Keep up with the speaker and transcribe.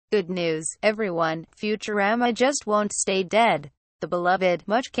Good news, everyone, Futurama just won't stay dead. The beloved,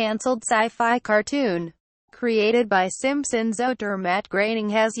 much-cancelled sci-fi cartoon, created by Simpsons author Matt Groening,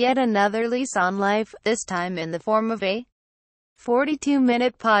 has yet another lease on life, this time in the form of a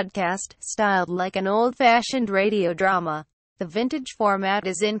 42-minute podcast, styled like an old-fashioned radio drama. The vintage format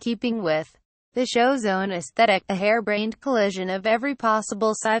is in keeping with the show's own aesthetic, a harebrained collision of every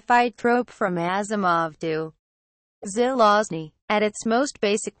possible sci-fi trope from Asimov to Zelazny. At its most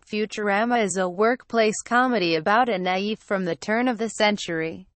basic, Futurama is a workplace comedy about a naïve from the turn of the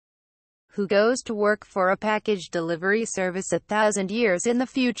century who goes to work for a package delivery service 1,000 years in the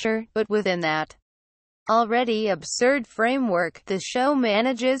future, but within that already absurd framework, the show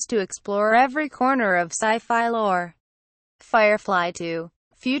manages to explore every corner of sci-fi lore. Firefly to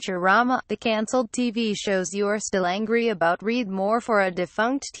Futurama, the cancelled TV shows you're still angry about. Read more for a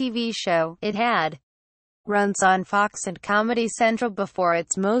defunct TV show it had runs on Fox and Comedy Central before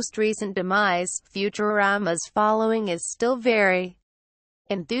its most recent demise. Futurama's following is still very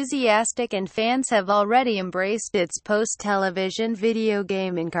enthusiastic, and fans have already embraced its post-television video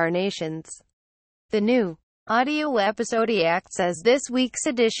game incarnations. The new audio episode acts as this week's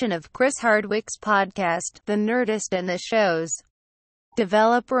edition of Chris Hardwick's podcast, The Nerdist, and the show's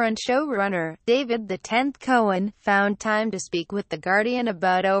developer and showrunner, David the Tenth Cohen, found time to speak with The Guardian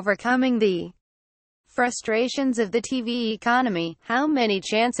about overcoming the frustrations of the TV economy, how many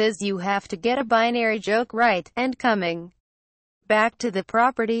chances you have to get a binary joke right, and coming back to the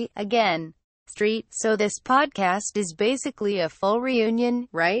property again. So this podcast is basically a full reunion,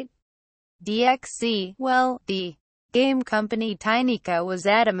 right? DXC, well, the game company Tynica was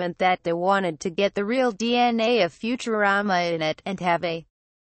adamant that they wanted to get the real DNA of Futurama in it, and have a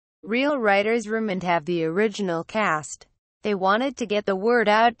real writer's room, and have the original cast. They wanted to get the word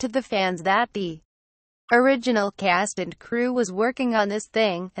out to the fans that the original cast and crew was working on this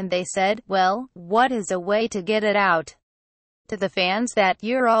thing, and they said, well, what is a way to get it out to the fans that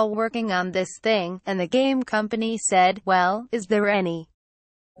you're all working on this thing? And the game company said, well, is there any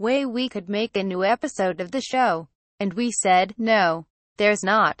way we could make a new episode of the show? And we said, no, there's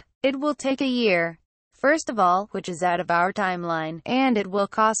not. It will take a year, first of all, which is out of our timeline, and it will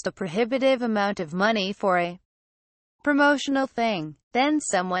cost a prohibitive amount of money for a promotional thing. Then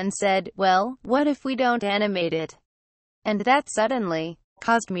someone said, well, what if we don't animate it? And that suddenly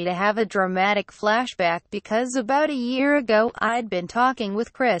caused me to have a dramatic flashback, because about a year ago, I'd been talking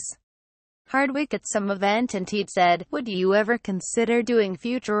with Chris Hardwick at some event, and he'd said, would you ever consider doing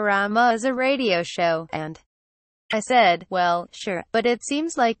Futurama as a radio show? And I said, well, sure, but it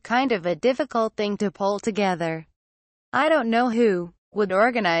seems like kind of a difficult thing to pull together. I don't know who would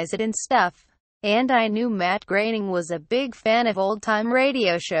organize it and stuff. And I knew Matt Groening was a big fan of old-time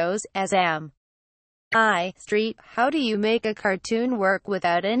radio shows, as am I. How do you make a cartoon work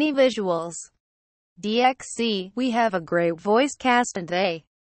without any visuals? DXC, we have a great voice cast, and they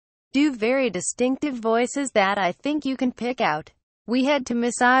do very distinctive voices that I think you can pick out. We had to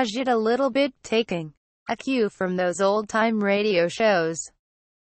massage it a little bit, taking a cue from those old-time radio shows.